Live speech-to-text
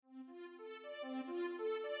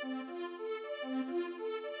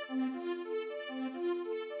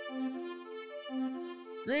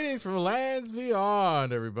Greetings from lands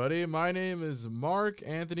beyond, everybody. My name is Mark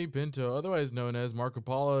Anthony Pinto, otherwise known as Marco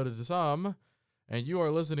Polo to some, and you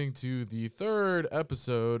are listening to the third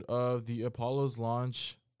episode of the Apollo's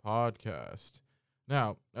Launch podcast.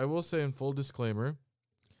 Now, I will say in full disclaimer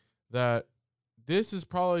that this is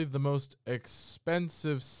probably the most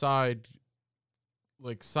expensive side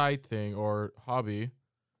thing or hobby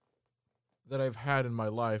that I've had in my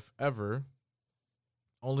life ever,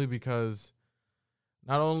 only because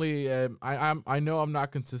not only I know I'm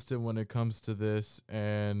not consistent when it comes to this,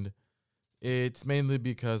 and it's mainly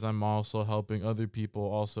because I'm also helping other people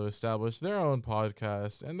also establish their own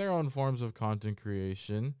podcast and their own forms of content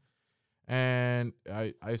creation. And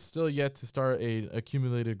I still yet to start a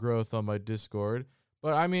accumulated growth on my Discord.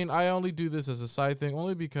 But I mean, I only do this as a side thing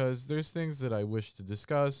only because there's things that I wish to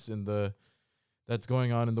discuss in the that's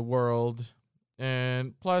going on in the world.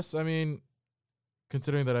 And plus, I mean,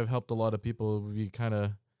 considering that I've helped a lot of people, it would be kind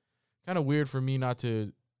of weird for me not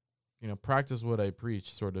to, practice what I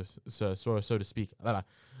preach, sort of, so to speak.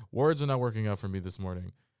 Words are not working out for me this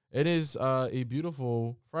morning. It is a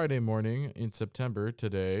beautiful Friday morning in September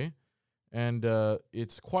today, and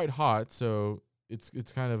it's quite hot, so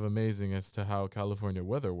it's kind of amazing as to how California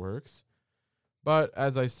weather works. But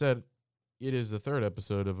as I said, it is the third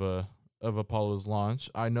episode of Apollo's launch.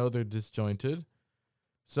 I know they're disjointed,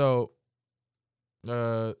 so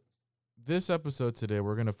uh, this episode today,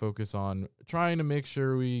 we're going to focus on trying to make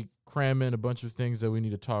sure we cram in a bunch of things that we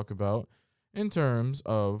need to talk about in terms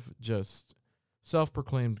of just self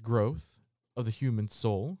proclaimed growth of the human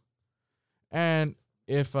soul. And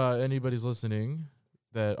if anybody's listening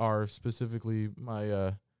that are specifically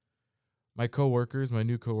my coworkers, my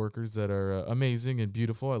new coworkers that are amazing and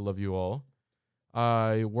beautiful, I love you all.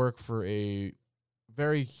 I work for a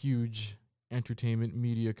very huge entertainment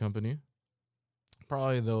media company,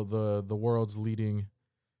 probably the world's leading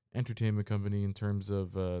entertainment company in terms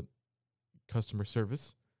of customer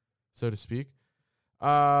service, so to speak.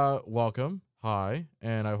 Welcome, hi,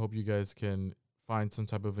 and I hope you guys can find some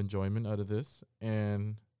type of enjoyment out of this.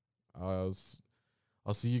 And I'll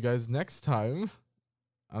see you guys next time.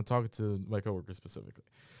 I'm talking to my coworkers specifically,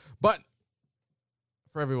 but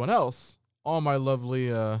for everyone else, all my lovely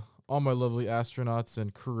astronauts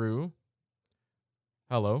and crew,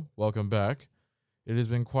 hello, welcome back. It has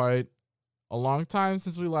been quite a long time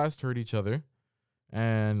since we last heard each other,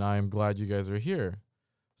 and I'm glad you guys are here.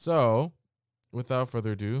 So, without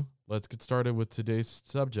further ado, let's get started with today's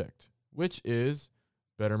subject, which is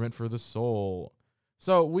betterment for the soul.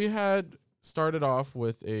 So, we had started off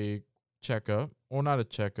with a checkup, or not a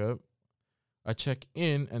checkup, a check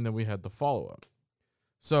in, and then we had the follow up.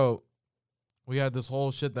 So, we had this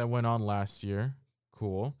whole shit that went on last year.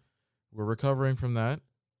 Cool. We're recovering from that.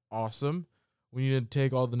 Awesome. We need to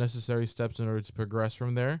take all the necessary steps in order to progress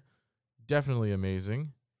from there. Definitely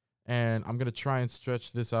amazing. And I'm going to try and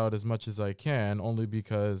stretch this out as much as I can, only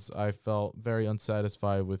because I felt very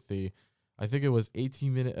unsatisfied with I think it was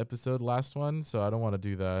 18-minute episode last one. So I don't want to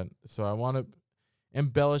do that. So I want to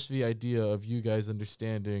embellish the idea of you guys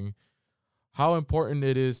understanding how important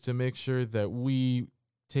it is to make sure that we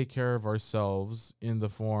take care of ourselves in the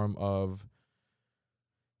form of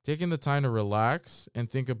taking the time to relax and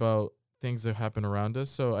think about things that happen around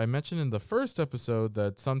us. So I mentioned in the first episode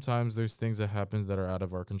that sometimes there's things that happen that are out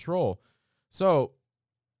of our control. So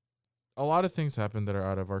a lot of things happen that are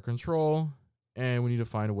out of our control, and we need to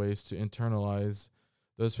find ways to internalize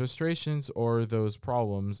those frustrations or those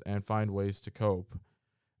problems and find ways to cope.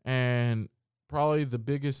 And probably the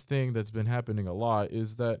biggest thing that's been happening a lot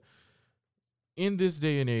is that in this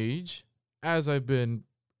day and age, as I've been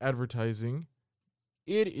advertising,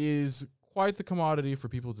 it is quite the commodity for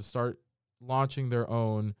people to start launching their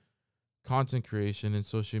own content creation and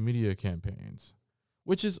social media campaigns,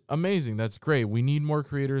 which is amazing. That's great. We need more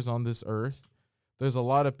creators on this earth. There's a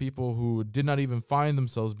lot of people who did not even find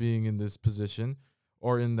themselves being in this position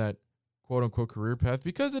or in that quote unquote career path,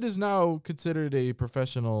 because it is now considered a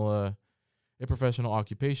professional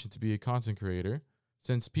occupation to be a content creator,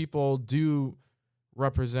 since people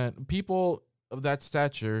of that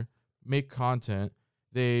stature make content.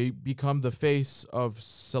 They become the face of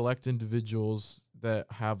select individuals that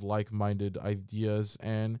have like-minded ideas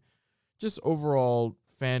and just overall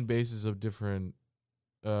fan bases of different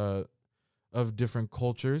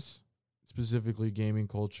cultures, specifically gaming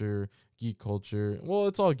culture, geek culture. Well,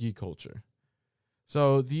 it's all geek culture.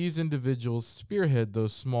 So these individuals spearhead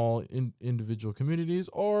those small individual communities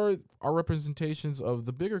or are representations of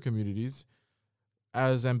the bigger communities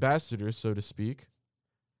as ambassadors, so to speak.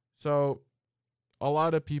 So a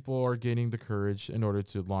lot of people are gaining the courage in order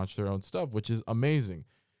to launch their own stuff, which is amazing.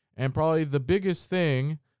 And probably the biggest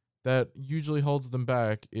thing that usually holds them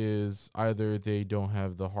back is either they don't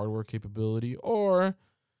have the hardware capability, or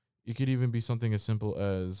it could even be something as simple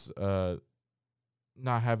as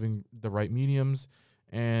not having the right mediums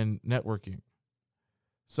and networking.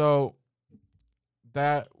 So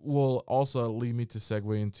that will also lead me to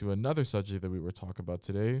segue into another subject that we were talking about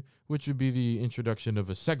today, which would be the introduction of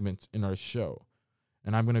a segment in our show.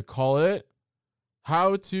 And I'm going to call it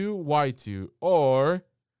How to, Why to, or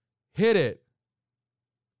Hit It.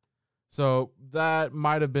 So that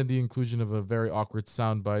might have been the inclusion of a very awkward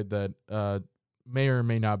soundbite that may or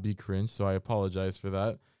may not be cringe. So I apologize for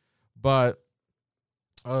that. But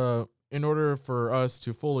in order for us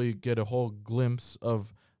to fully get a whole glimpse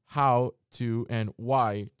of how to and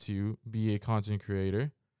why to be a content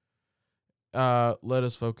creator, let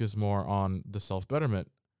us focus more on the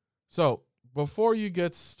self-betterment. So before you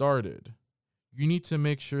get started, you need to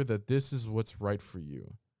make sure that this is what's right for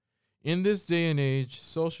you. In this day and age,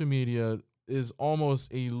 social media is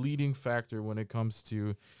almost a leading factor when it comes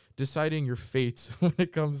to deciding your fate when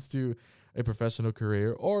it comes to a professional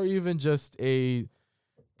career, or even just a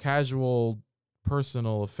casual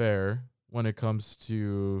personal affair when it comes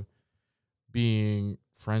to being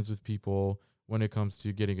friends with people, when it comes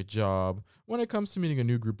to getting a job, when it comes to meeting a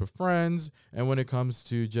new group of friends, and when it comes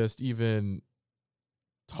to just even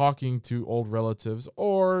talking to old relatives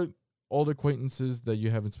or old acquaintances that you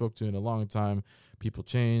haven't spoke to in a long time. People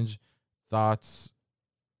change, thoughts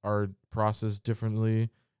are processed differently,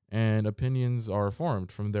 and opinions are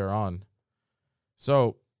formed from there on.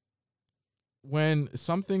 So when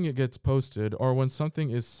something gets posted, or when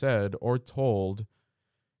something is said or told,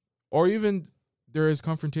 or even there is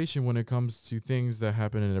confrontation when it comes to things that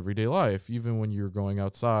happen in everyday life, even when you're going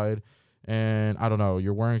outside and I don't know,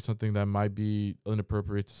 you're wearing something that might be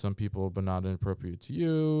inappropriate to some people, but not inappropriate to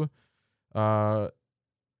you. Uh,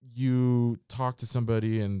 you talk to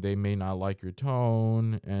somebody and they may not like your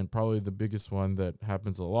tone. And probably the biggest one that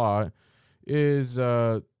happens a lot is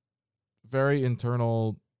very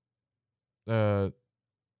internal uh,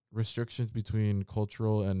 restrictions between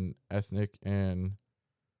cultural and ethnic and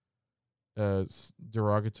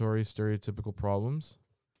derogatory, stereotypical problems.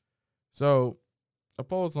 So,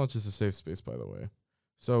 Apollo's Lunch is a safe space, by the way.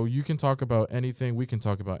 So you can talk about anything. We can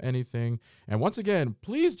talk about anything. And once again,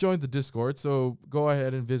 please join the Discord. So go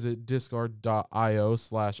ahead and visit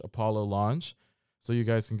discord.io/Apollo Launch. So you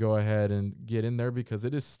guys can go ahead and get in there because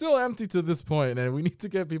it is still empty to this point and we need to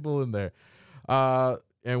get people in there.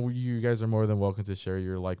 You guys are more than welcome to share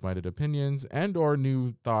your like-minded opinions and or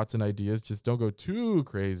new thoughts and ideas. Just don't go too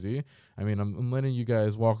crazy. I mean, I'm letting you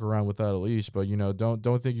guys walk around without a leash, but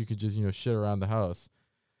don't think you could just shit around the house.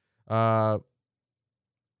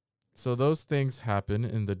 So those things happen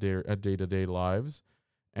in the day-to-day lives,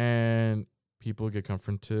 and people get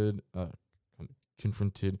confronted.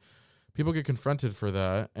 People get confronted for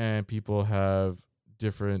that, and people have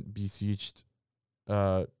different besieged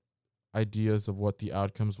ideas of what the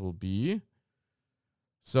outcomes will be.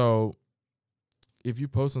 So if you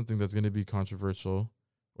post something that's going to be controversial,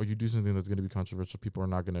 or you do something that's going to be controversial, people are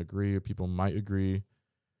not going to agree, or people might agree.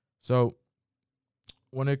 So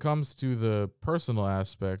when it comes to the personal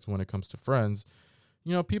aspect, when it comes to friends,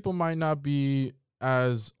 people might not be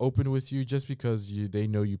as open with you just because they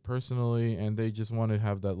know you personally, and they just want to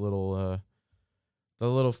have that little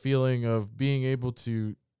feeling of being able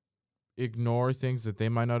to ignore things that they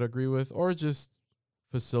might not agree with, or just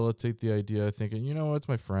facilitate the idea thinking, it's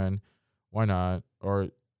my friend, why not? Or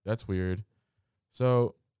that's weird.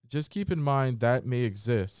 So just keep in mind that may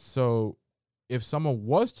exist. So if someone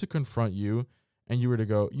was to confront you and you were to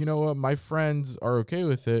go, you know what, my friends are okay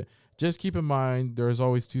with it, just keep in mind there's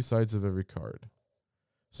always two sides of every card.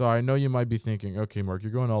 So I know you might be thinking, okay, Mark,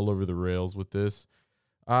 you're going all over the rails with this.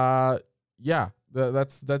 Yeah,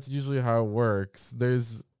 that's usually how it works.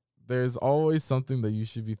 There's always something that you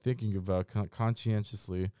should be thinking about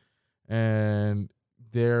conscientiously, and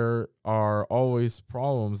there are always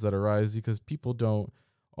problems that arise because people don't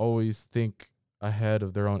always think ahead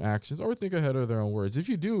of their own actions or think ahead of their own words. If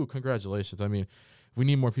you do, congratulations. I mean, we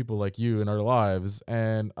need more people like you in our lives,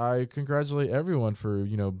 and I congratulate everyone for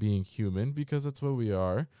being human, because that's what we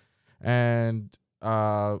are. And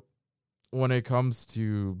when it comes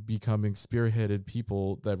to becoming spearheaded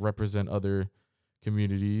people that represent other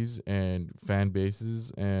communities and fan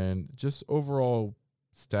bases and just overall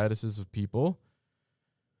statuses of people,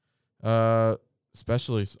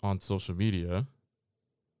 especially on social media,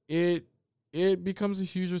 it becomes a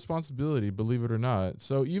huge responsibility, believe it or not.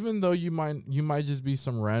 So even though you might just be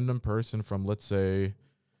some random person from, let's say,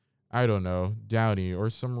 I don't know, Downey, or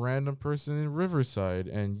some random person in Riverside,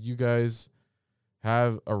 and you guys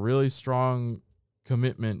have a really strong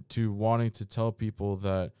commitment to wanting to tell people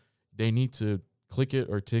that they need to click it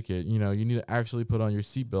or ticket. You need to actually put on your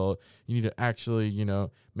seatbelt. You need to actually,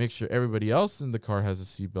 make sure everybody else in the car has a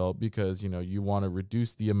seatbelt, because, you want to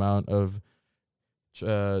reduce the amount of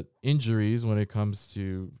injuries when it comes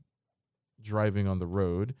to driving on the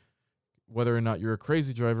road, whether or not you're a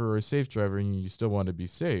crazy driver or a safe driver, and you still want to be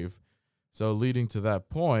safe. So leading to that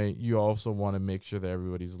point, you also want to make sure that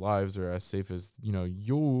everybody's lives are as safe as,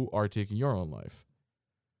 you are taking your own life.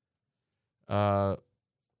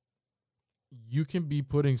 You can be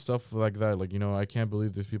putting stuff like that, like, I can't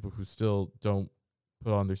believe there's people who still don't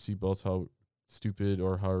put on their seatbelts, how stupid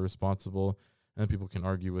or how irresponsible, and people can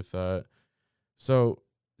argue with that. So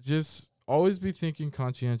just always be thinking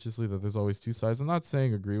conscientiously that there's always two sides. I'm not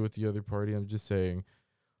saying agree with the other party. I'm just saying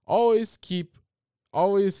always keep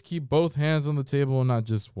both hands on the table and not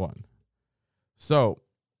just one. So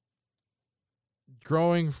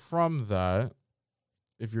growing from that,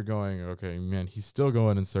 if you're going, okay, man, he's still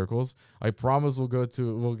going in circles, I promise we'll get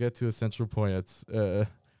to a central point. It's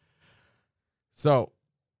so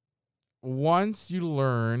once you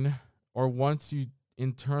learn, or once you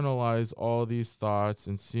internalize all these thoughts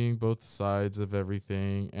and seeing both sides of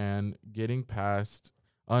everything and getting past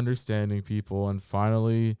understanding people, and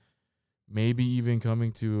finally maybe even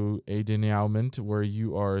coming to a denouement where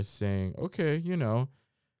you are saying, okay,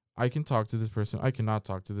 I can talk to this person, I cannot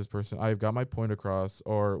talk to this person, I've got my point across,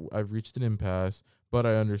 or I've reached an impasse, but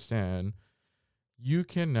I understand. You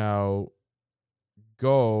can now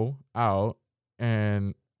go out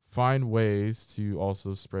and find ways to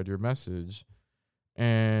also spread your message.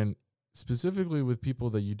 And specifically with people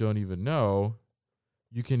that you don't even know,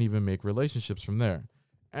 you can even make relationships from there.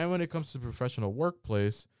 And when it comes to professional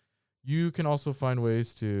workplace, you can also find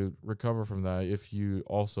ways to recover from that if you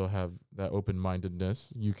also have that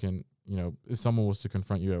open-mindedness. You can, if someone was to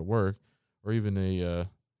confront you at work, or even a,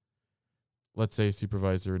 let's say,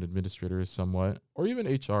 supervisor and administrator is somewhat, or even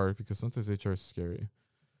HR, because sometimes HR is scary.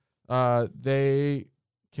 They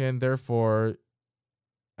can therefore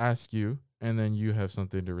ask you, and then you have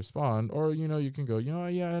something to respond, or, you can go, yeah,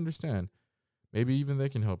 I understand. Maybe even they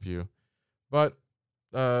can help you. But,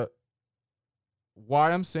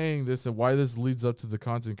 why I'm saying this and why this leads up to the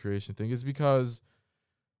content creation thing is because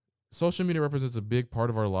social media represents a big part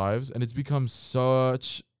of our lives, and it's become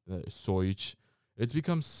it's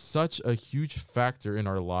become such a huge factor in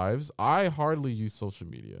our lives. I hardly use social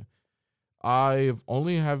media. I've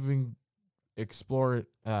only having explored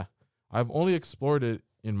I've only explored it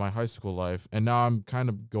in my high school life, and now I'm kind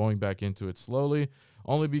of going back into it slowly,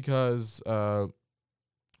 only because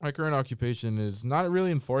my current occupation is not really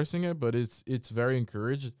enforcing it, but it's very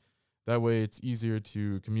encouraged. That way it's easier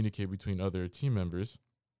to communicate between other team members.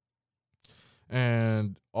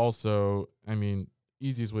 And also, I mean,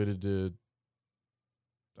 easiest way to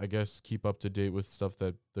I guess keep up to date with stuff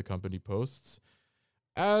that the company posts.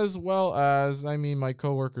 As well as, I mean, my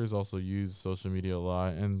coworkers also use social media a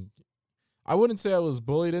lot, and I wouldn't say I was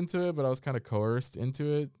bullied into it, but I was kind of coerced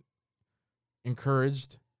into it,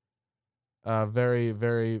 encouraged, very,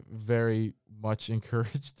 very, very much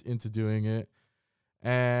encouraged into doing it.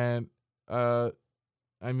 And uh,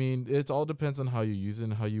 I mean, it all depends on how you use it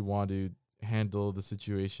and how you want to handle the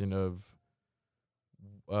situation of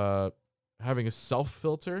uh, having a self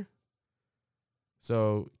filter.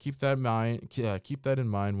 So keep that in mind. Yeah, keep that in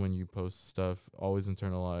mind when you post stuff. Always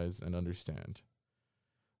internalize and understand.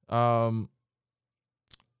 Um,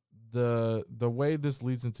 the way this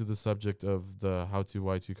leads into the subject of the how to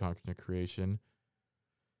why to content creation.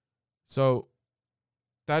 So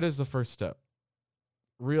that is the first step.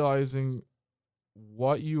 Realizing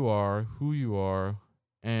what you are, who you are,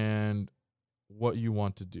 and what you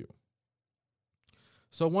want to do.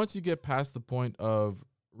 So once you get past the point of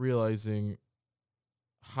realizing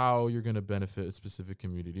how you're going to benefit a specific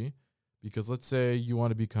community, because let's say you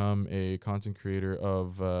want to become a content creator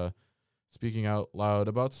of speaking out loud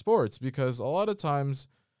about sports, because a lot of times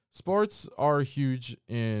sports are huge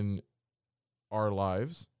in our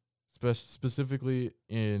lives, specifically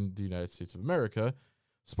in the United States of America.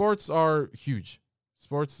 Sports are huge.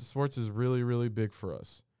 Sports is really, really big for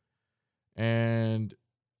us. And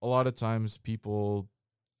a lot of times people,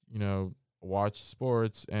 watch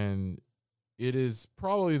sports, and it is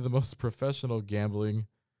probably the most professional gambling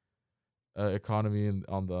economy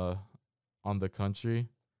on the country.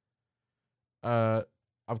 Uh,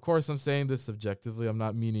 of course, I'm saying this subjectively. I'm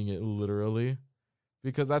not meaning it literally,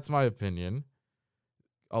 because that's my opinion.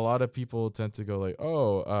 A lot of people tend to go like,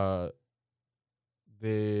 "Oh,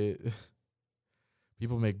 they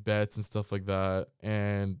people make bets and stuff like that,"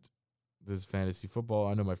 and this fantasy football.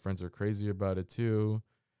 I know my friends are crazy about it too.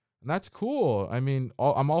 And that's cool. I mean,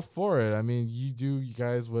 I'm all for it. I mean, you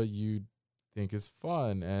guys what you think is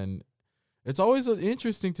fun, and it's always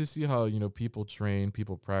interesting to see how people train,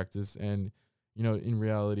 people practice, and in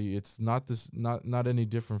reality, it's not any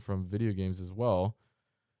different from video games as well.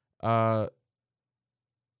 Uh,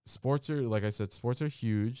 Sports are, like I said, sports are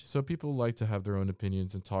huge, so people like to have their own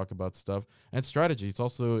opinions and talk about stuff and strategy. It's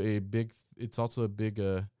also a big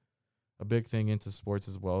thing into sports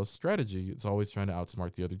as well as strategy. It's always trying to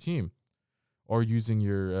outsmart the other team or using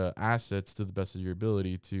your assets to the best of your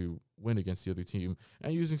ability to win against the other team.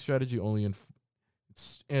 And using strategy only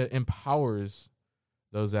empowers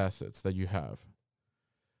those assets that you have.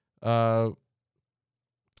 Uh,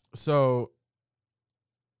 so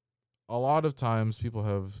a lot of times people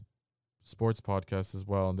have sports podcasts as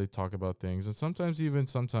well, and they talk about things. And sometimes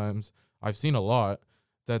I've seen a lot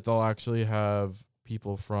that they'll actually have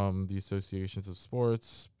people from the associations of sports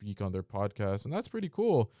speak on their podcast, and that's pretty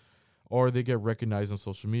cool. Or they get recognized on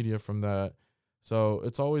social media from that. So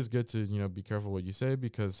it's always good to be careful what you say,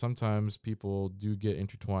 because sometimes people do get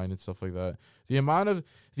intertwined and stuff like that. The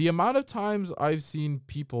amount of times I've seen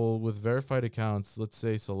people with verified accounts, let's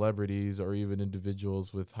say celebrities or even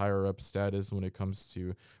individuals with higher up status when it comes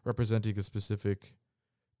to representing a specific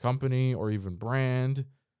company or even brand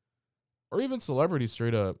or even celebrity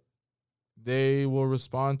straight up, they will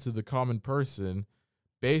respond to the common person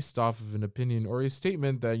based off of an opinion or a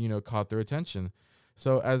statement that caught their attention.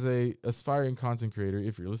 So as a aspiring content creator,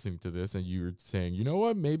 if you're listening to this and you're saying, you know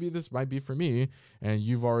what, maybe this might be for me, and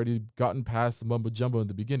you've already gotten past the mumbo jumbo in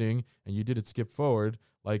the beginning and you did it skip forward,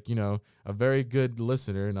 like a very good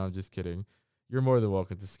listener. No, I'm just kidding. You're more than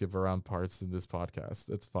welcome to skip around parts in this podcast.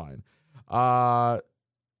 It's fine.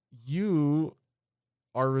 You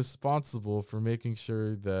are responsible for making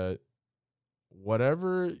sure that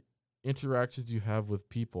whatever interactions you have with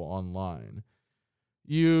people online,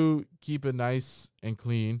 you keep it nice and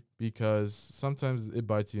clean, because sometimes it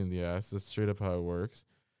bites you in the ass. That's straight up how it works.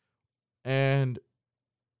 And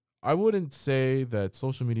I wouldn't say that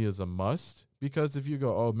social media is a must, because if you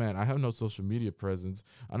go, oh man, I have no social media presence,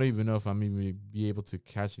 I don't even know if I'm even be able to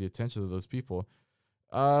catch the attention of those people.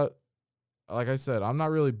 Like I said, I'm not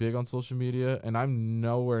really big on social media, and I'm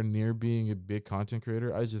nowhere near being a big content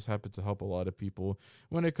creator. I just happen to help a lot of people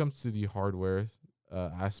when it comes to the hardware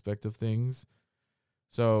aspect of things.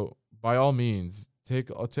 So by all means,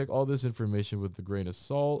 I'll take all this information with a grain of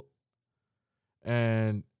salt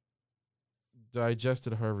and digest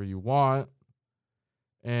it however you want,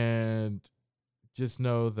 and just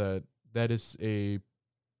know that that is a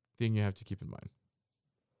thing you have to keep in mind.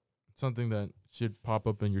 Something that should pop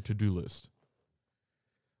up in your to-do list.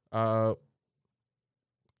 So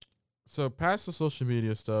past the social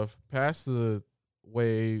media stuff, past the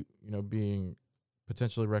way, being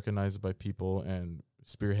potentially recognized by people and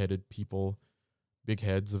spearheaded people, big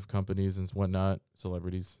heads of companies and whatnot,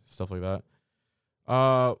 celebrities, stuff like that.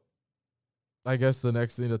 I guess the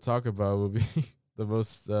next thing to talk about would be the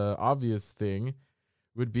most obvious thing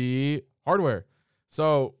would be hardware.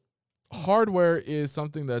 So hardware is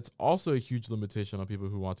something that's also a huge limitation on people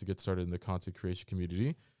who want to get started in the content creation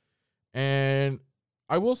community. And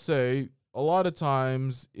I will say, a lot of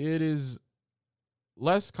times it is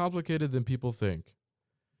less complicated than people think.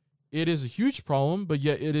 It is a huge problem, but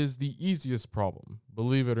yet it is the easiest problem,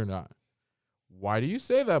 believe it or not. Why do you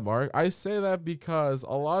say that, Mark? I say that because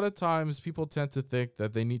a lot of times people tend to think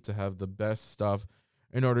that they need to have the best stuff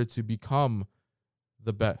in order to become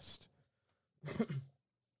the best.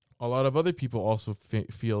 A lot of other people also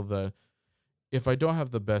feel that if I don't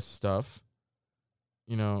have the best stuff,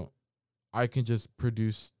 I can just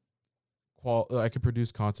produce I can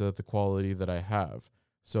produce content at the quality that I have.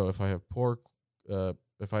 So if I have poor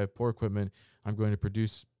equipment, I'm going to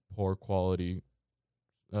produce poor quality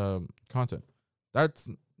content. That's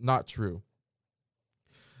not true.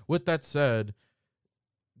 With that said,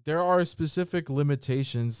 there are specific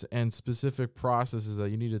limitations and specific processes that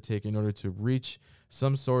you need to take in order to reach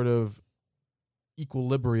some sort of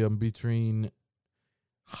equilibrium between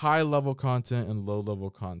high level content and low level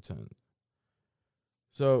content.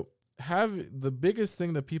 So the biggest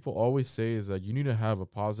thing that people always say is that you need to have a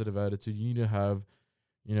positive attitude. You need to have,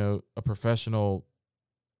 a professional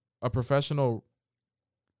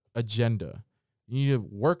agenda. You need to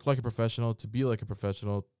work like a professional to be like a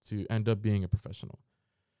professional to end up being a professional.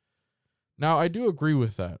 Now, I do agree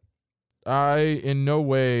with that. I in no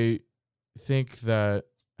way think that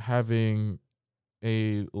having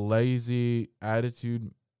a lazy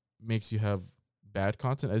attitude makes you have bad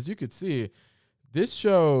content. As you could see, this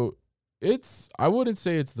show, I wouldn't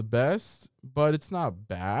say it's the best, but it's not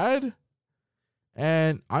bad.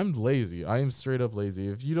 And I'm lazy. I am straight up lazy.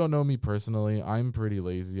 If you don't know me personally, I'm pretty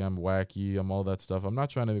lazy. I'm wacky. I'm all that stuff. I'm not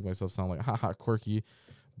trying to make myself sound like haha quirky,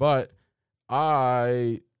 but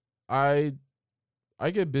I I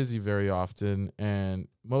I get busy very often, and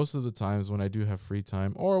most of the times when I do have free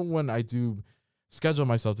time or when I do schedule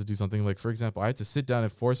myself to do something, like for example, I had to sit down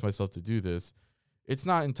and force myself to do this. It's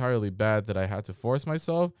not entirely bad that I had to force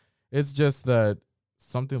myself. It's just that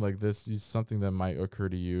something like this is something that might occur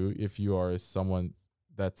to you if you are someone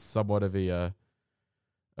that's somewhat of a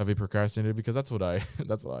procrastinator, because that's what I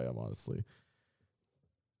that's what I am, honestly.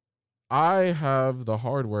 I have the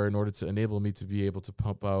hardware in order to enable me to be able to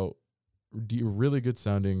pump out really good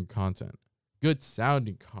sounding content. Good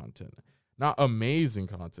sounding content. Not amazing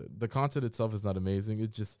content. The content itself is not amazing.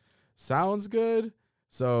 It just sounds good.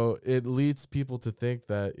 So it leads people to think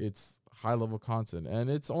that it's high level content. And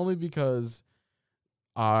it's only because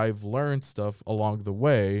I've learned stuff along the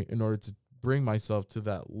way in order to bring myself to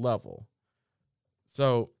that level.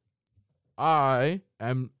 So I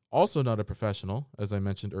am also not a professional, as I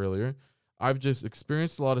mentioned earlier. I've just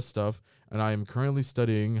experienced a lot of stuff, and I am currently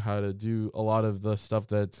studying how to do a lot of the stuff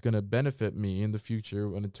that's going to benefit me in the future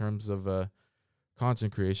when in terms of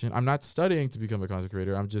content creation. I'm not studying to become a content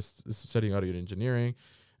creator. I'm just studying audio engineering,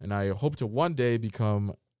 and I hope to one day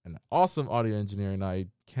become an awesome audio engineer, and I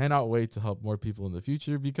cannot wait to help more people in the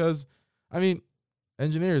future because, I mean,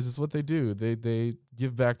 engineers is what they do. They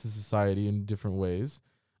give back to society in different ways.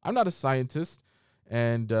 I'm not a scientist,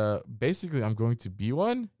 and basically, I'm going to be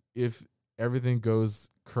one if everything goes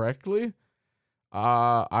correctly.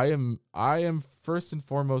 I am first and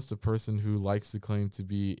foremost a person who likes to claim to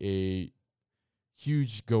be a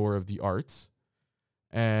huge goer of the arts,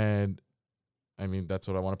 and I mean that's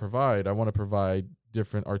what I want to provide. I want to provide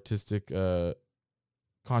different artistic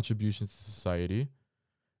contributions to society,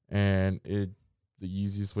 and the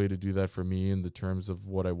easiest way to do that for me in the terms of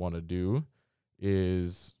what I want to do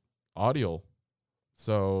is audio.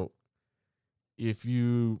 So if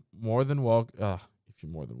you more than welcome, if you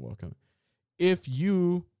more than welcome, if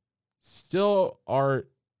you still are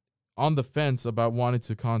on the fence about wanting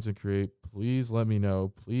to content create, please let me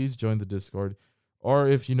know. Please join the Discord. Or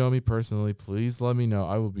if you know me personally, please let me know.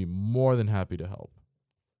 I will be more than happy to help.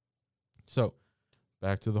 So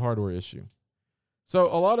back to the hardware issue. So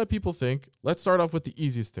a lot of people think, let's start off with the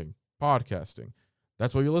easiest thing, podcasting.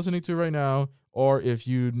 That's what you're listening to right now. Or if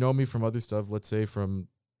you know me from other stuff, let's say from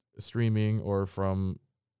streaming or from,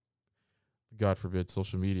 God forbid,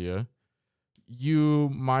 social media, you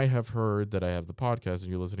might have heard that I have the podcast and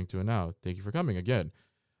you're listening to it now. Thank you for coming again.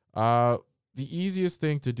 Uh, the easiest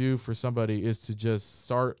thing to do for somebody is to just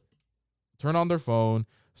turn on their phone,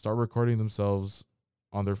 start recording themselves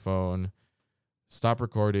on their phone, stop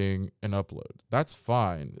recording, and upload. That's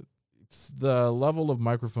fine. It's the level of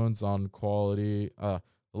microphones on quality. The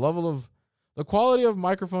quality of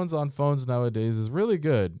microphones on phones nowadays is really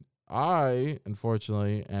good. I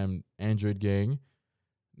unfortunately am Android gang.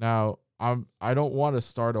 Now I don't want to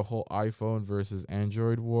start a whole iPhone versus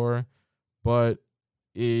Android war, but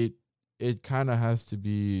it it kind of has to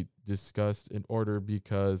be discussed in order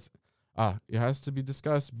because it has to be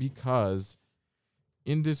discussed because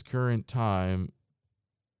in this current time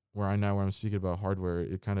where I'm speaking about hardware,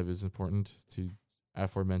 it kind of is important to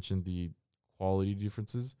aforemention the quality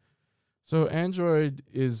differences. So Android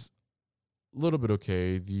is a little bit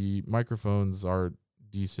okay. The microphones are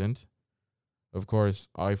decent. Of course,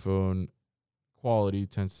 iPhone quality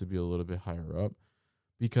tends to be a little bit higher up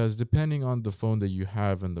because depending on the phone that you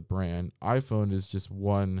have and the brand, iPhone is just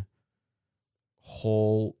one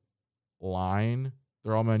whole line.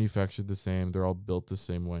 They're all manufactured the same, they're all built the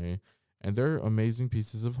same way, and they're amazing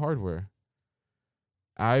pieces of hardware.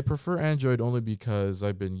 I prefer Android only because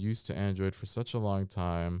I've been used to Android for such a long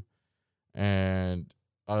time, and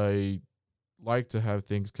I like to have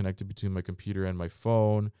things connected between my computer and my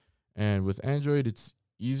phone. And with Android, it's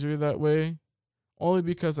easier that way, only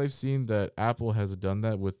because I've seen that Apple has done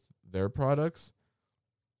that with their products.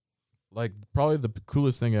 Like, probably the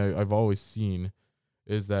coolest thing I've always seen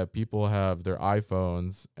is that people have their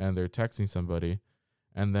iPhones and they're texting somebody,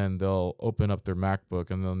 and then they'll open up their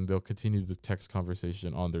MacBook and then they'll continue the text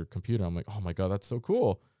conversation on their computer. I'm like, oh my God, that's so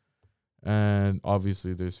cool. And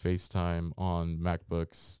obviously, there's FaceTime on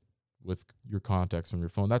MacBooks with your contacts from your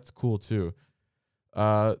phone. That's cool too.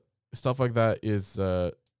 Uh, Stuff like that is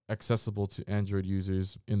accessible to Android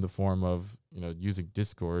users in the form of using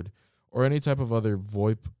Discord or any type of other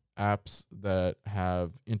VoIP apps that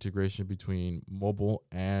have integration between mobile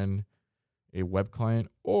and a web client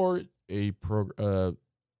or a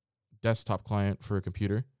desktop client for a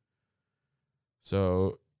computer.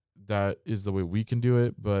 So that is the way we can do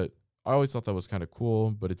it. But I always thought that was kind of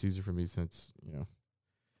cool, but it's easier for me since,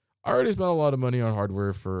 I already spent a lot of money on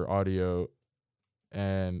hardware for audio,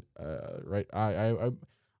 and right,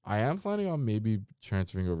 I am planning on maybe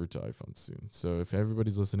transferring over to iPhone soon. So if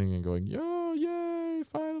everybody's listening and going, yo, yay,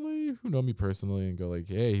 finally, who know me personally and go like,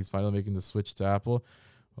 hey, he's finally making the switch to Apple.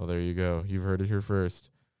 Well, there you go. You've heard it here first.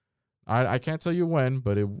 I can't tell you when,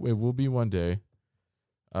 but it will be one day.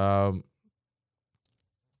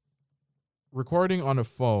 Recording on a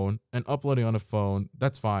phone and uploading on a phone,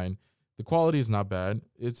 that's fine. The quality is not bad.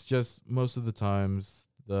 It's just most of the times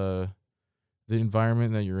the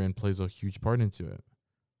environment that you're in plays a huge part into it.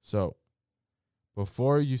 So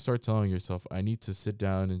before you start telling yourself, I need to sit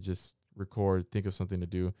down and just record, think of something to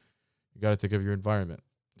do, you got to think of your environment.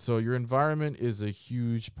 So your environment is a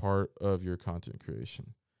huge part of your content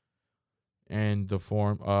creation and the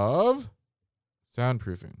form of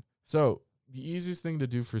soundproofing. So the easiest thing to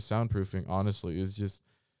do for soundproofing, honestly, is just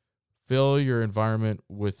fill your environment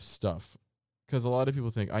with stuff. Because a lot of people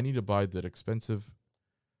think, I need to buy that expensive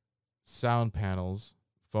sound panels,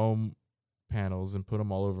 foam panels, and put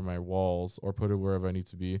them all over my walls, or put it wherever I need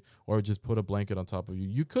to be, or just put a blanket on top of you.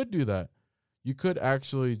 You could do that. You could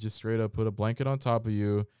actually just straight up put a blanket on top of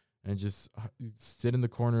you and just sit in the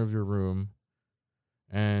corner of your room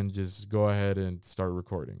and just go ahead and start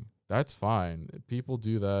recording. That's fine. People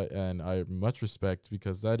do that, and I much respect,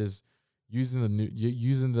 because that is using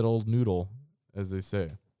that old noodle, as they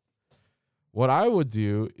say. What I would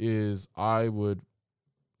do is I would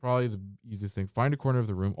probably the easiest thing, find a corner of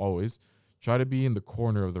the room always. Try to be in the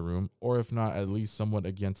corner of the room, or if not, at least somewhat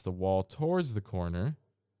against the wall towards the corner,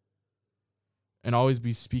 and always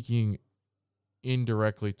be speaking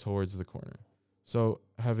indirectly towards the corner. So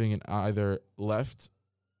having an either left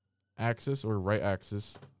axis or right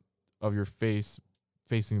axis of your face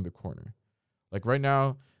facing the corner. Like right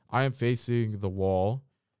now, I am facing the wall.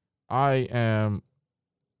 I am,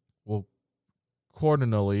 well,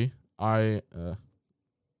 cardinally, I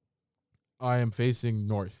am facing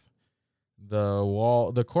north.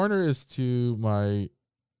 The corner is to my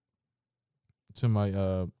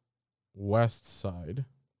west side.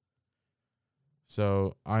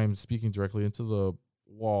 So I'm speaking directly into the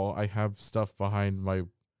wall. I have stuff behind my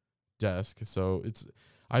desk, so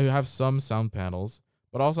I have some sound panels,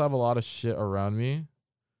 but also have a lot of shit around me,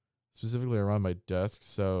 specifically around my desk.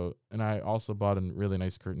 So, and I also bought a really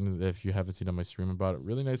nice curtain. If you haven't seen on my stream, I bought a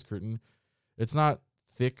really nice curtain. It's not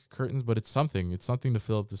thick curtains, but it's something to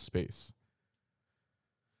fill up the space.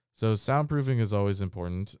 So soundproofing is always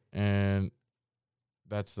important, and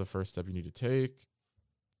that's the first step you need to take.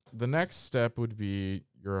 The next step would be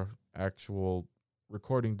your actual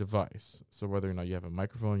recording device. So whether or not you have a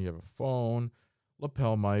microphone, you have a phone,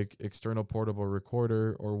 lapel mic, external portable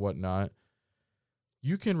recorder, or whatnot,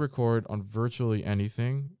 you can record on virtually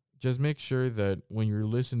anything. Just make sure that when you're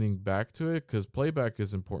listening back to it, because playback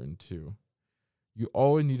is important too, you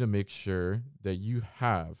always need to make sure that you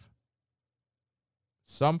have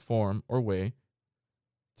some form or way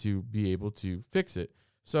to be able to fix it.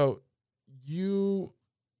 So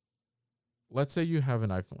let's say you have an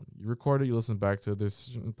iPhone, you record it, you listen back to it, there's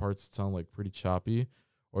certain parts that sound like pretty choppy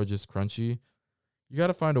or just crunchy. You got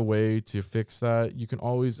to find a way to fix that. You can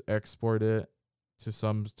always export it to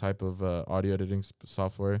some type of audio editing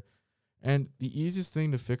software. And the easiest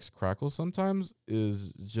thing to fix crackle sometimes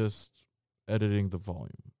is just editing the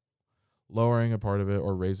volume, lowering a part of it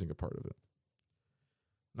or raising a part of it.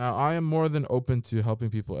 Now, I am more than open to helping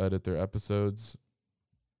people edit their episodes,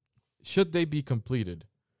 should they be completed.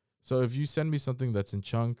 So if you send me something that's in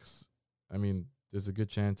chunks, I mean, there's a good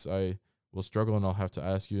chance I will struggle and I'll have to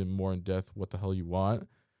ask you more in depth what the hell you want.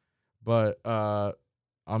 But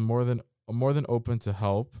I'm more than open to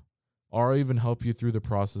help, or even help you through the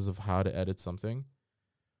process of how to edit something.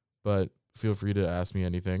 But feel free to ask me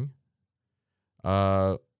anything.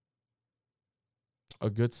 A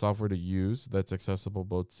good software to use that's accessible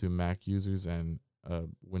both to Mac users and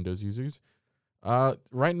Windows users.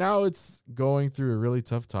 Right now, it's going through a really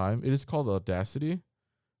tough time. It is called Audacity.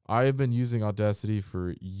 I have been using Audacity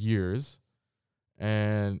for years,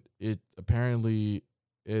 and it apparently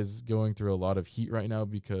is going through a lot of heat right now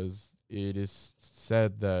because it is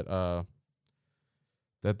said that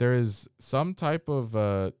that there is some type of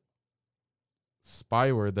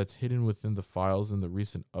spyware that's hidden within the files in the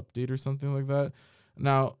recent update or something like that.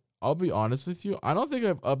 Now, I'll be honest with you. I don't think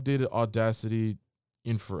I've updated Audacity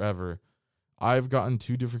in forever. I've gotten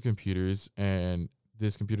 2 different computers, and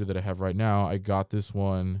this computer that I have right now, I got this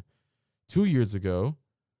one 2 years ago.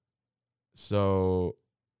 So,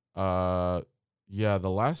 yeah, the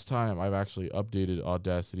last time I've actually updated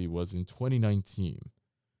Audacity was in 2019.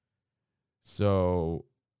 So,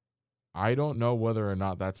 I don't know whether or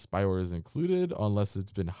not that spyware is included unless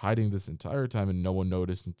it's been hiding this entire time and no one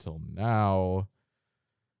noticed until now.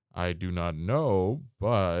 I do not know,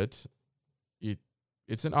 but it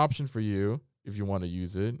it's an option for you if you want to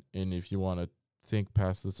use it and if you want to think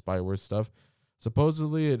past the spyware stuff.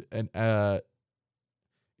 Supposedly it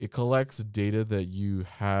collects data that you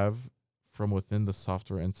have from within the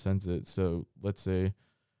software and sends it. So let's say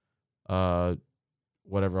uh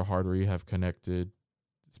whatever hardware you have connected,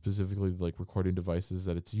 specifically like recording devices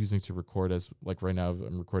that it's using to record, as like right now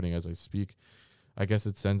I'm recording as I speak. I guess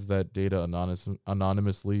it sends that data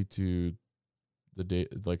anonymously to the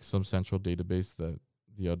like some central database that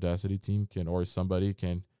the Audacity team can or somebody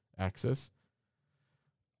can access.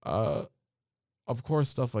 Uh of course,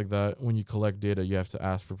 stuff like that, when you collect data, you have to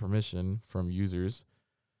ask for permission from users.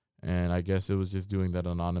 And I guess it was just doing that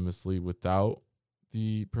anonymously without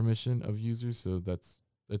the permission of users. So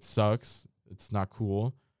it sucks. It's not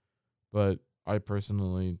cool. But I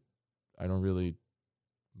personally, I don't really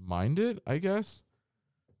mind it, I guess.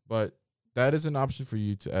 But that is an option for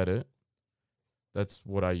you to edit. That's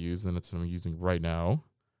what I use, and that's what I'm using right now.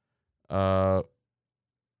 Uh,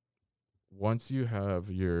 Once you have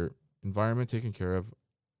your environment taken care of,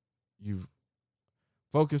 you've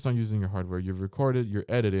focused on using your hardware, you've recorded, you're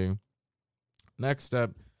editing. Next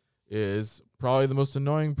step is probably the most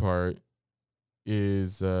annoying part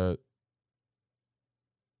is oh,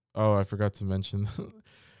 I forgot to mention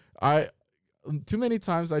I too many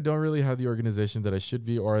times I don't really have the organization that I should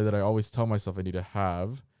be or that I always tell myself I need to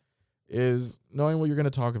have, is knowing what you're going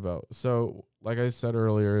to talk about. So, like I said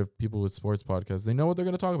earlier, if people with sports podcasts, they know what they're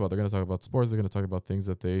going to talk about. They're going to talk about sports. They're going to talk about things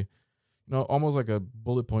that they, almost like a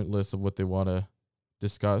bullet point list of what they want to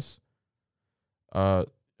discuss.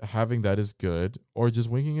 Having that is good, or just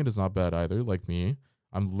winging it is not bad either. Like me,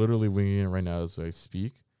 I'm literally winging it right now as I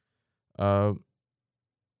speak. Having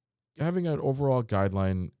an overall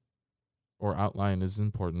guideline or outline is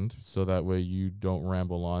important, so that way you don't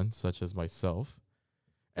ramble on, such as myself.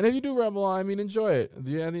 And if you do ramble on, I mean, enjoy it. At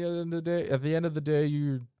the end of the day,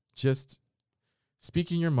 you're just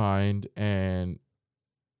speaking your mind and,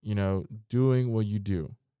 doing what you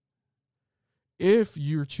do. If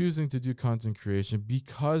you're choosing to do content creation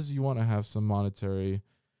because you want to have some monetary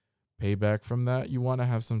payback from that, you want to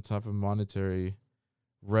have some type of monetary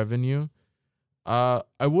revenue, I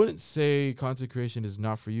wouldn't say content creation is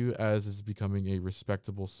not for you, as it's becoming a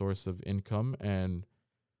respectable source of income and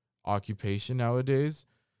occupation nowadays.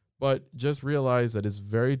 But just realize that it's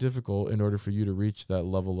very difficult in order for you to reach that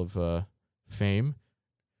level of fame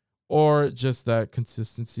or just that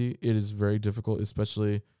consistency. It is very difficult,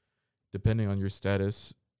 especially depending on your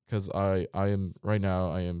status. Because I am right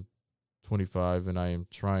now, I am 25 and I am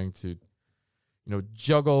trying to,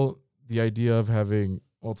 juggle the idea of having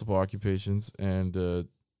multiple occupations and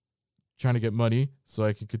trying to get money so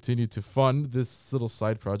I can continue to fund this little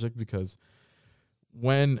side project. Because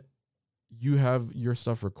when you have your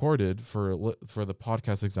stuff recorded for the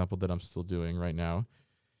podcast example that I'm still doing right now,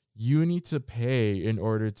 you need to pay in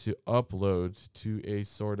order to upload to a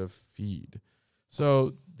sort of feed.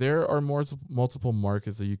 So there are multiple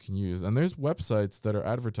markets that you can use, and there's websites that are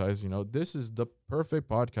advertising, this is the perfect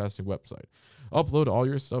podcasting website. Upload all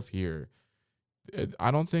your stuff here.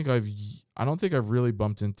 I don't think I've really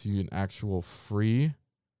bumped into an actual free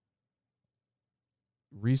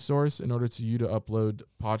resource in order to you to upload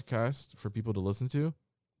podcasts for people to listen to.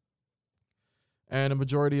 And a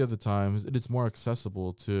majority of the times, it is more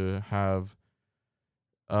accessible to have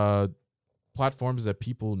platforms that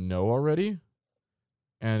people know already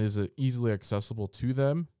and is easily accessible to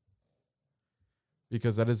them,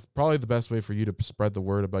 because that is probably the best way for you to spread the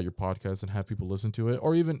word about your podcast and have people listen to it,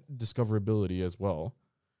 or even discoverability as well.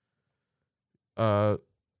 SoundCloud,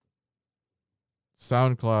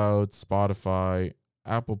 Spotify,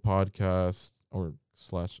 Apple Podcasts or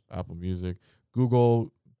 / Apple Music,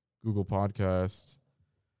 Google Podcasts,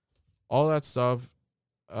 all that stuff,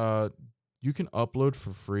 you can upload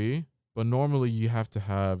for free, but normally you have to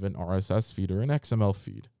have an RSS feed or an XML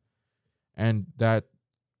feed, and that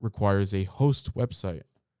requires a host website,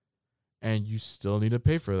 and you still need to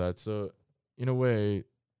pay for that. So in a way,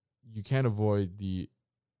 you can't avoid the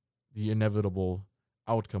inevitable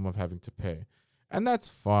outcome of having to pay, and that's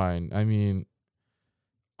fine. I mean,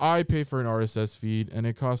 I pay for an RSS feed, and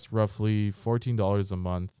it costs roughly $14 a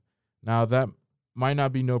month. Now, that might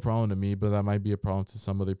not be no problem to me, but that might be a problem to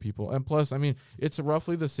some other people. And plus, I mean, it's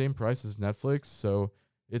roughly the same price as Netflix. So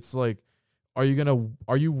it's like, are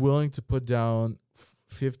you willing to put down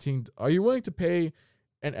are you willing to pay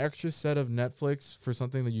an extra set of Netflix for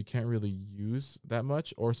something that you can't really use that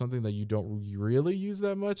much or something that you don't really use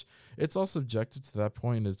that much, it's all subjective to that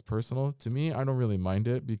point. It's personal. To me, I don't really mind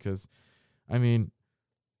it because, I mean,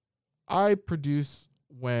 I produce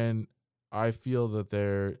when I feel that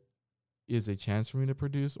there is a chance for me to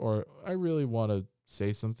produce or I really want to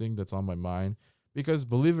say something that's on my mind. Because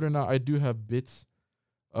believe it or not, I do have bits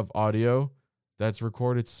of audio that's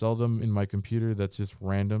recorded seldom in my computer that's just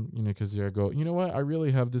random, because I go, you know what, I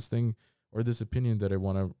really have this thing or this opinion that I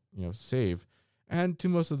want to, save. And to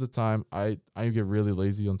most of the time, I get really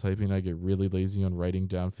lazy on typing. I get really lazy on writing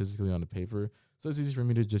down physically on the paper. So it's easy for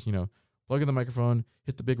me to just, plug in the microphone,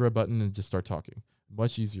 hit the big red button, and just start talking.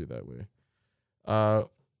 Much easier that way.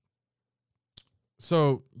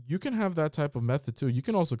 So you can have that type of method too. You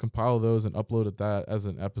can also compile those and upload it that as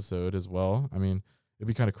an episode as well. I mean, it'd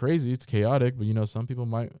be kind of crazy. It's chaotic, but some people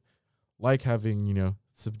might like having,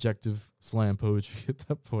 subjective slam poetry at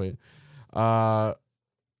that point.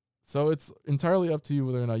 So it's entirely up to you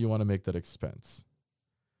whether or not you want to make that expense.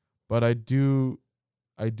 But I do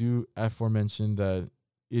aforemention that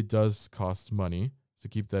it does cost money, so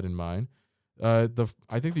keep that in mind. I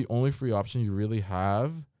think the only free option you really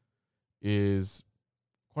have is,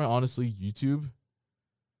 quite honestly, YouTube.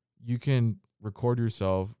 You can record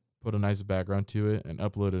yourself, put a nice background to it, and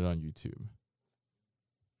upload it on YouTube.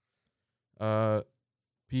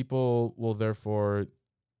 People will therefore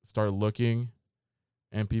start looking,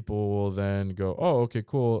 and people will then go, "Oh, okay,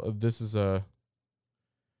 cool. This is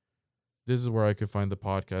where I could find the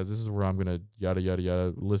podcast. This is where I'm gonna yada yada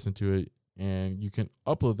yada listen to it." And you can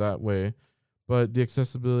upload that way, but the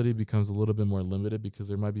accessibility becomes a little bit more limited because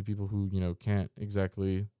there might be people who can't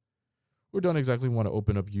exactly or don't exactly want to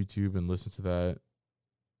open up YouTube and listen to that.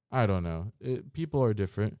 I don't know. People are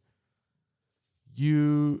different.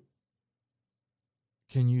 You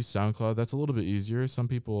can use SoundCloud. That's a little bit easier. Some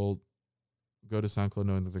people go to SoundCloud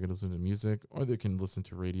knowing that they're going to listen to music, or they can listen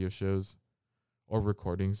to radio shows or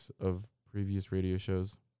recordings of previous radio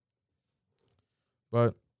shows.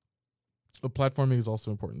 But platforming is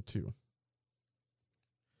also important too.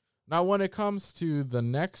 Now, when it comes to the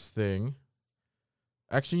next thing,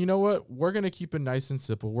 actually, you know what? We're going to keep it nice and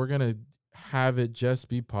simple. We're going to have it just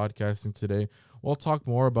be podcasting today. We'll talk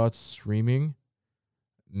more about streaming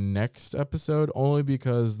next episode, only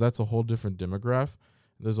because that's a whole different demographic.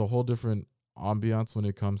 There's a whole different ambiance when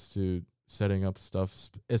it comes to setting up stuff,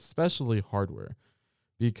 especially hardware,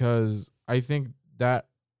 because I think that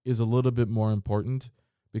is a little bit more important,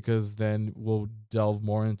 because then we'll delve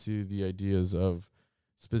more into the ideas of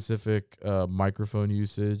specific microphone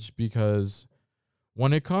usage. Because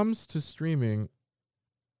when it comes to streaming,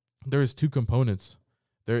 there's two components.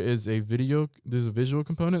 There's a visual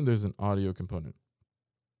component, and there's an audio component.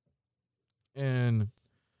 And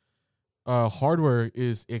hardware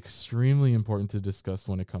is extremely important to discuss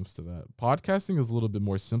when it comes to that. Podcasting is a little bit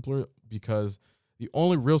more simpler because the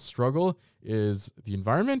only real struggle is the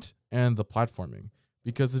environment and the platforming,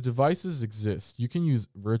 because the devices exist. You can use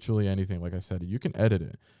virtually anything. Like I said, you can edit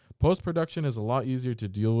it. Post-production is a lot easier to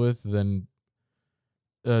deal with than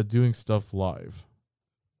doing stuff live,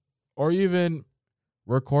 or even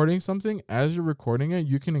recording something. As you're recording it,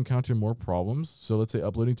 you can encounter more problems. So let's say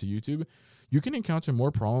uploading to YouTube, you can encounter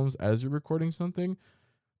more problems as you're recording something,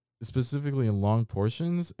 specifically in long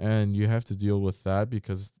portions, and you have to deal with that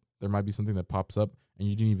because there might be something that pops up and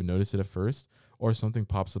you didn't even notice it at first, or something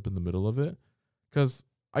pops up in the middle of it. Because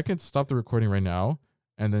I can stop the recording right now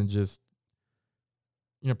and then just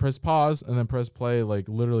press pause and then press play like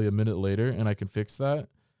literally a minute later, and I can fix that.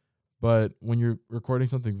 But when you're recording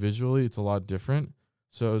something visually, it's a lot different.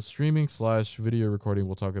 So streaming / video recording,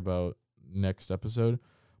 we'll talk about next episode,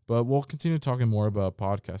 but we'll continue talking more about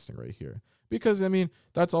podcasting right here, because I mean,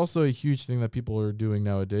 that's also a huge thing that people are doing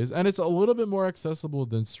nowadays. And it's a little bit more accessible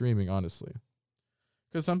than streaming, honestly,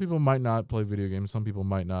 because some people might not play video games. Some people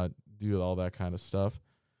might not do all that kind of stuff.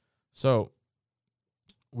 So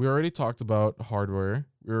we already talked about hardware.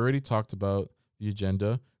 We already talked about the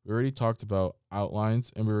agenda. We already talked about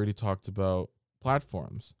outlines, and we already talked about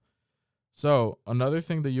platforms. So another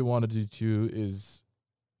thing that you want to do too is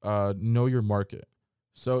know your market.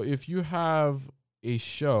 So if you have a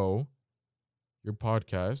show, your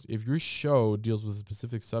podcast, if your show deals with a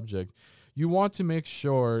specific subject, you want to make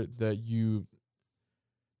sure that you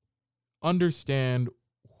understand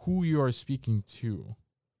who you are speaking to.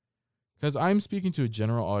 Because I'm speaking to a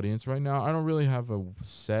general audience right now. I don't really have a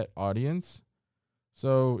set audience.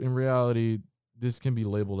 So in reality, this can be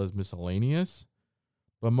labeled as miscellaneous.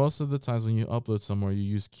 But most of the times when you upload somewhere, you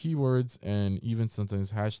use keywords and even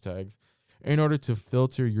sometimes hashtags in order to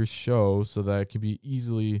filter your show so that it can be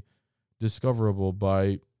easily discoverable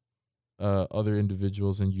by other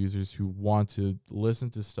individuals and users who want to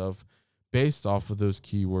listen to stuff based off of those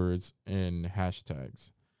keywords and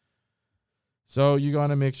hashtags. So you got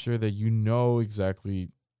to make sure that you know exactly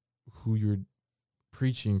who you're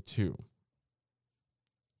preaching to.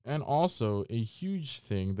 And also, a huge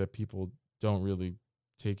thing that people don't really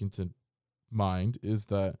take into mind is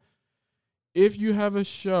that if you have a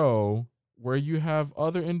show where you have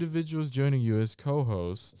other individuals joining you as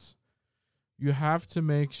co-hosts, you have to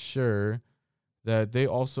make sure that they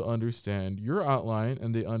also understand your outline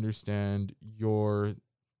and they understand your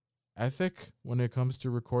ethic when it comes to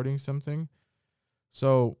recording something.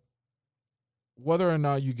 So whether or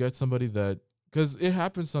not you get somebody that, because it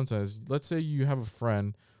happens sometimes, let's say you have a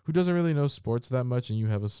friend who doesn't really know sports that much and you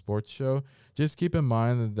have a sports show, just keep in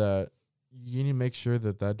mind that you need to make sure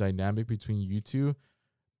that that dynamic between you two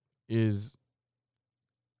is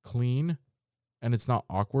clean and it's not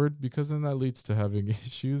awkward, because then that leads to having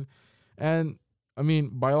issues. And I mean,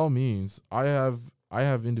 by all means, I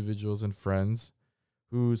have individuals and friends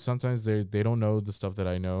who sometimes they don't know the stuff that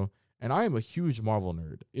I know. And I am a huge Marvel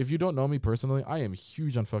nerd. If you don't know me personally, I am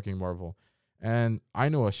huge on fucking Marvel. And I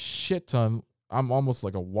know a shit ton. I'm almost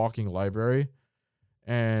like a walking library.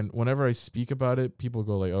 And whenever I speak about it, people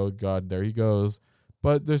go like, oh God, there he goes.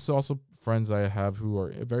 But there's also friends I have who are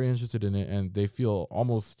very interested in it, and they feel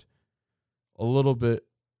almost a little bit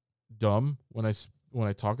dumb when I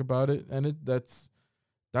talk about it, and that's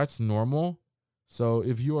normal. So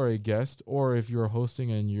if you are a guest, or if you're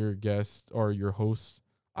hosting and your guest or your host,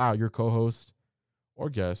 your co-host or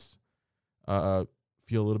guest, feel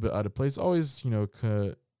a little bit out of place, always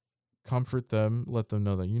comfort them, let them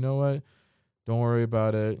know that, you know what, don't worry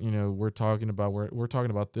about it. We're talking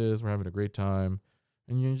about this. We're having a great time,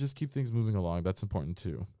 and you just keep things moving along. That's important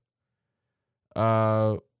too.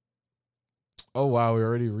 Oh wow, we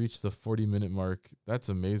already reached the 40-minute mark. That's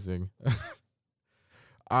amazing.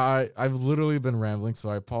 I've literally been rambling, so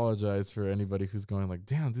I apologize for anybody who's going like,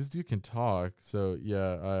 damn, this dude can talk. So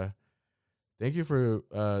yeah, thank you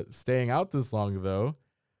for staying out this long though.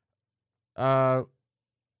 I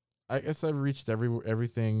guess I've reached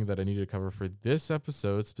everything that I needed to cover for this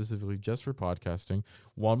episode, specifically just for podcasting.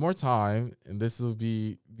 One more time, and this will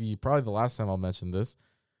be probably the last time I'll mention this.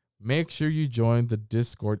 Make sure you join the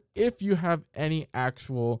Discord if you have any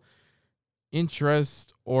actual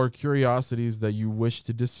interest or curiosities that you wish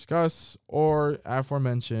to discuss or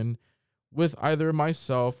aforementioned with either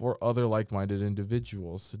myself or other like-minded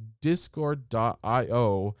individuals.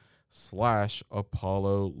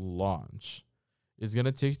 Discord.io/Apollo launch is going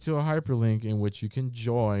to take you to a hyperlink in which you can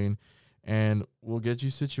join, and we'll get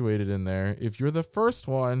you situated in there. If you're the first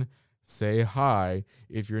one, say hi.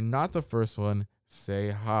 If you're not the first one,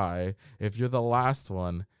 say hi. If you're the last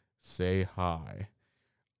one, say hi.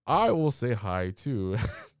 I will say hi too.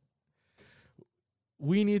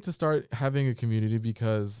 We need to start having a community,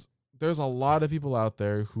 because there's a lot of people out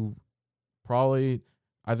there who probably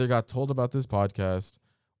either got told about this podcast,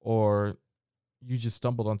 or you just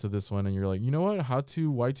stumbled onto this one and you're like, you know what, how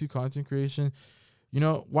to Y2 content creation,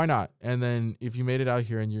 why not? And then if you made it out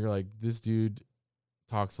here and you're like, this dude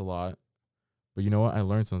talks a lot, but you know what, I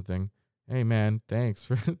learned something. Hey man, thanks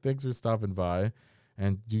for stopping by,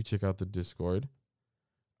 and do check out the Discord.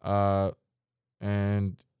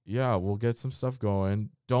 And yeah, we'll get some stuff going.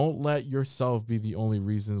 Don't let yourself be the only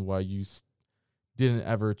reason why you didn't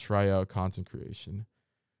ever try out content creation.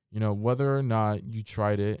 Whether or not you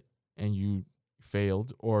tried it and you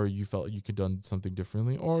failed, or you felt you could done something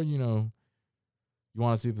differently, or you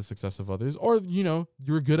want to see the success of others, or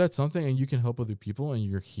you're good at something and you can help other people and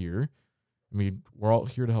you're here. I mean, we're all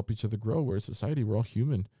here to help each other grow. We're a society. We're all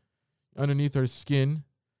human. Underneath our skin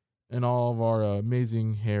and all of our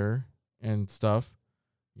amazing hair and stuff,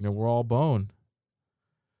 we're all bone.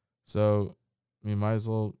 So, I mean, might as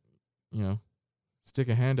well, stick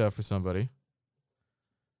a hand out for somebody.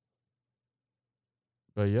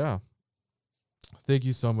 But yeah, thank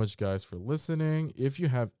you so much, guys, for listening. If you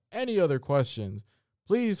have any other questions,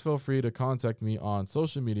 please feel free to contact me on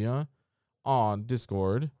social media, on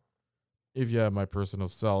Discord. If you have my personal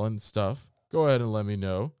cell and stuff, go ahead and let me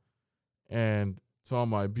know. And to all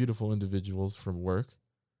my beautiful individuals from work,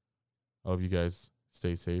 I hope you guys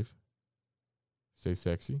stay safe, stay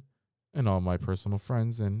sexy, and all my personal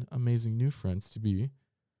friends and amazing new friends to be,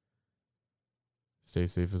 stay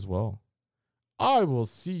safe as well. I will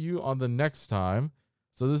see you on the next time.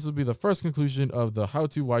 So this will be the first conclusion of the How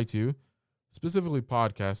to Y2, specifically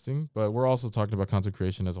podcasting, but we're also talking about content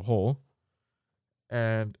creation as a whole.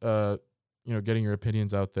 And getting your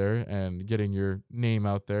opinions out there and getting your name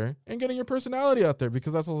out there and getting your personality out there,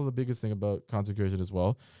 because that's also the biggest thing about content creation as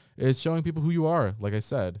well, is showing people who you are, like I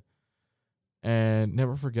said. And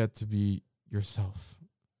never forget to be yourself,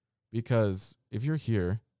 because if you're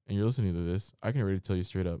here and you're listening to this, I can already tell you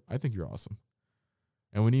straight up, I think you're awesome.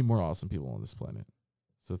 And we need more awesome people on this planet.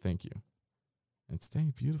 So thank you. And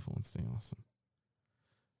stay beautiful and stay awesome.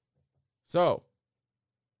 So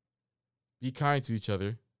be kind to each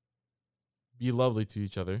other. Be lovely to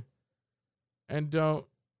each other. And don't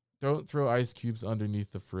throw ice cubes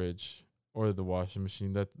underneath the fridge or the washing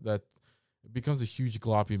machine. That becomes a huge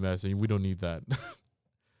gloppy mess, and we don't need that.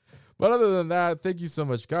 But other than that, thank you so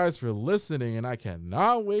much, guys, for listening, and I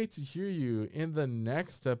cannot wait to hear you in the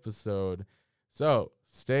next episode. So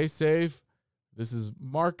stay safe. This is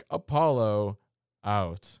Mark Apollo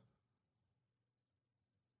out.